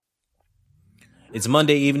It's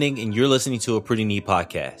Monday evening, and you're listening to a Pretty Neat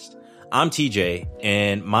podcast. I'm TJ,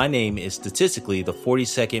 and my name is statistically the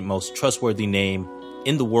 42nd most trustworthy name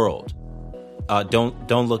in the world.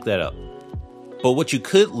 Don't look that up. But what you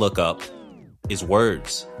could look up is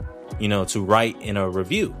words, to write in a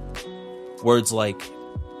review. Words like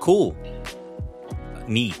cool,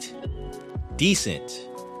 neat, decent,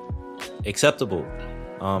 acceptable,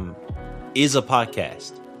 is a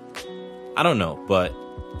podcast. I don't know, but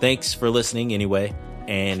thanks for listening anyway,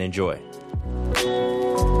 and enjoy.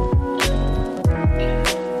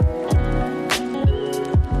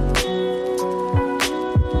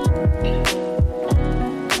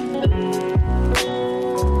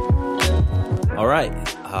 All right,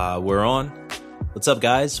 we're on. What's up,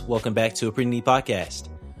 guys? Welcome back to a Pretty Neat podcast.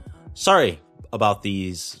 Sorry about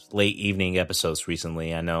these late evening episodes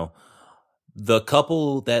recently. I know the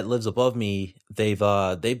couple that lives above me, they've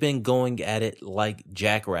been going at it like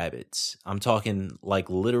jackrabbits. I'm talking like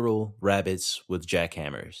literal rabbits with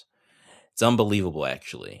jackhammers. It's unbelievable,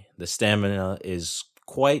 actually. The stamina is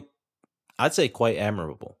quite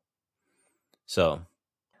admirable. So,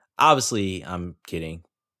 obviously, I'm kidding.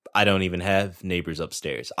 I don't even have neighbors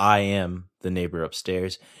upstairs. I am the neighbor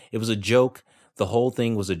upstairs. It was a joke. The whole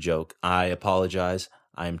thing was a joke. I apologize.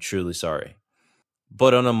 I am truly sorry.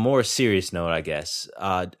 But on a more serious note, I guess,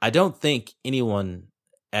 I don't think anyone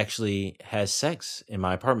actually has sex in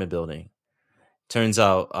my apartment building. Turns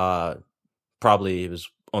out, probably it was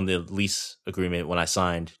on the lease agreement when I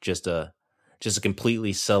signed, just a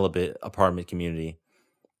completely celibate apartment community.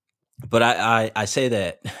 But I say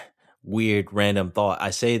that weird random thought.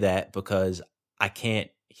 I say that because I can't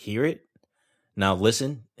hear it. Now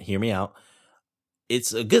listen, hear me out.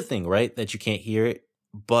 It's a good thing, right, that you can't hear it.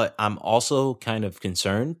 But I'm also kind of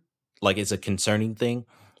concerned, like it's a concerning thing.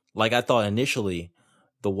 Like I thought initially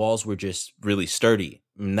the walls were just really sturdy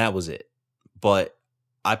and that was it. But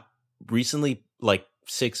I recently, like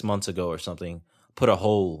 6 months ago or something, put a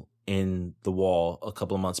hole in the wall a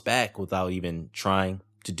couple of months back without even trying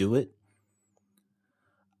to do it.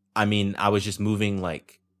 I mean, I was just moving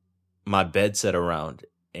like my bed set around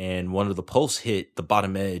and one of the posts hit the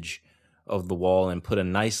bottom edge of the wall and put a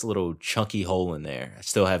nice little chunky hole in there. I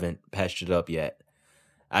still haven't patched it up yet.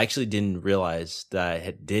 I actually didn't realize that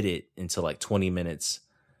I did it until like 20 minutes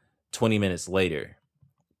later.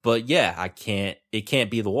 But yeah, it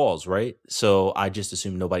can't be the walls, right? So I just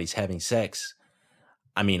assumed nobody's having sex.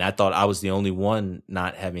 I mean, I thought I was the only one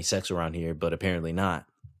not having sex around here, but apparently not.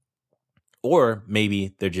 Or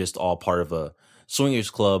maybe they're just all part of a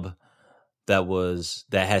swingers club that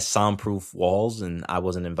has soundproof walls and I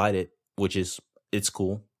wasn't invited. Which is, it's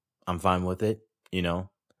cool. I'm fine with it.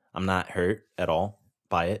 I'm not hurt at all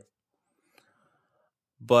by it.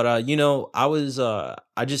 But, I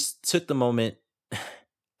just took the moment,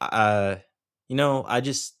 I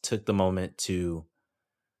just took the moment to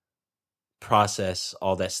process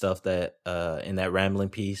all that stuff that, in that rambling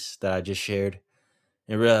piece that I just shared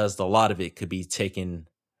and realized a lot of it could be taken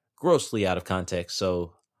grossly out of context.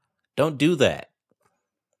 So don't do that.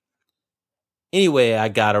 Anyway, I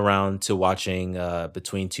got around to watching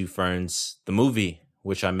Between Two Ferns, the movie,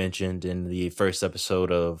 which I mentioned in the first episode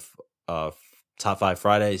of Top 5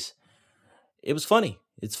 Fridays. It was funny.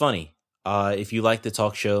 It's funny. If you like the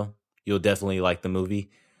talk show, you'll definitely like the movie.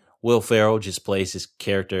 Will Ferrell just plays his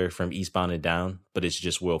character from Eastbound and Down, but it's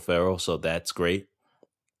just Will Ferrell, so that's great.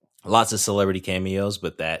 Lots of celebrity cameos,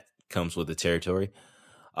 but that comes with the territory.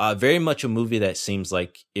 Very much a movie that seems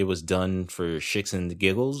like it was done for shits and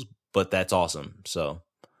giggles, but that's awesome. So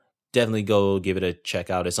definitely go give it a check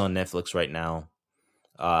out. It's on Netflix right now.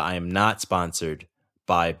 I am not sponsored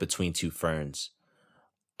by Between Two Ferns.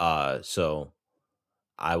 So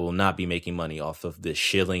I will not be making money off of this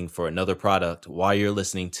shilling for another product while you're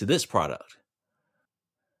listening to this product.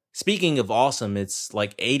 Speaking of awesome, it's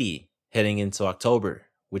like 80 heading into October,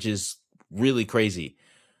 which is really crazy.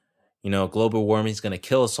 Global warming is going to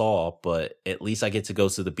kill us all, but at least I get to go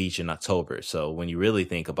to the beach in October. So when you really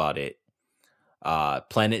think about it,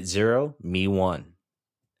 Planet Zero, me one.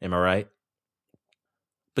 Am I right?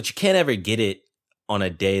 But you can't ever get it on a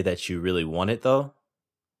day that you really want it, though.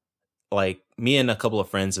 Like, me and a couple of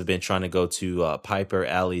friends have been trying to go to Piper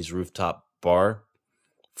Alley's rooftop bar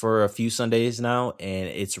for a few Sundays now, and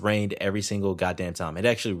it's rained every single goddamn time. It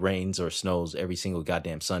actually rains or snows every single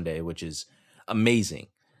goddamn Sunday, which is amazing.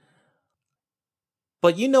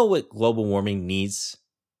 But you know what global warming needs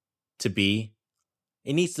to be?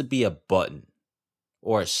 It needs to be a button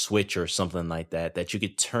or a switch or something like that you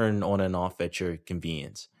could turn on and off at your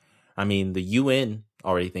convenience. I mean, the UN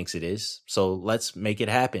already thinks it is, so let's make it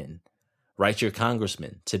happen. Write your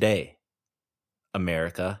congressman today,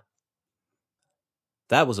 America.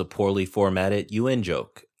 That was a poorly formatted UN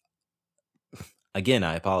joke. Again,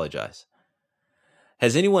 I apologize.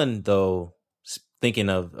 Has anyone, though, speaking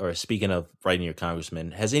of writing your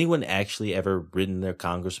congressman, has anyone actually ever written their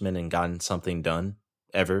congressman and gotten something done?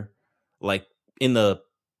 Ever? Like, in the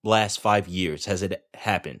last 5 years, has it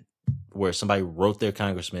happened where somebody wrote their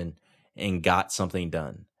congressman and got something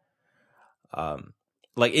done?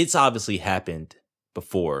 Like, it's obviously happened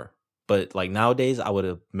before, but like nowadays, I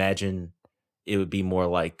would imagine it would be more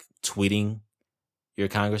like tweeting your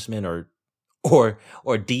congressman or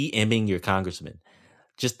DMing your congressman.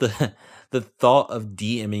 Just the thought of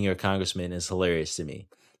DMing your congressman is hilarious to me.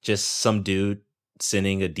 Just some dude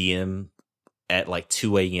sending a DM at like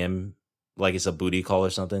 2 a.m. like it's a booty call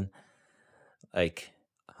or something. Like,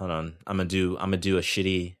 hold on, I'm gonna do a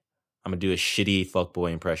shitty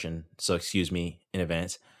fuckboy impression. So excuse me in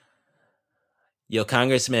advance. Yo,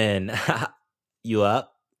 Congressman, you up?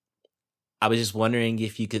 I was just wondering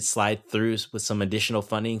if you could slide through with some additional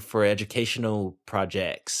funding for educational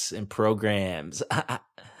projects and programs.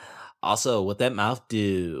 Also, what that mouth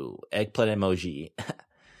do? Eggplant emoji.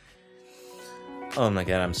 Oh my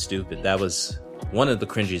god, I'm stupid. That was one of the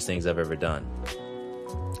cringiest things I've ever done.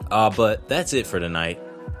 But that's it for tonight.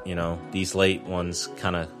 You know, these late ones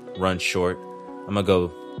kind of run short. I'm gonna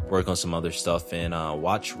go work on some other stuff and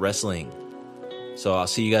watch wrestling. So I'll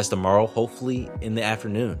see you guys tomorrow, hopefully in the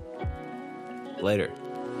afternoon. Later.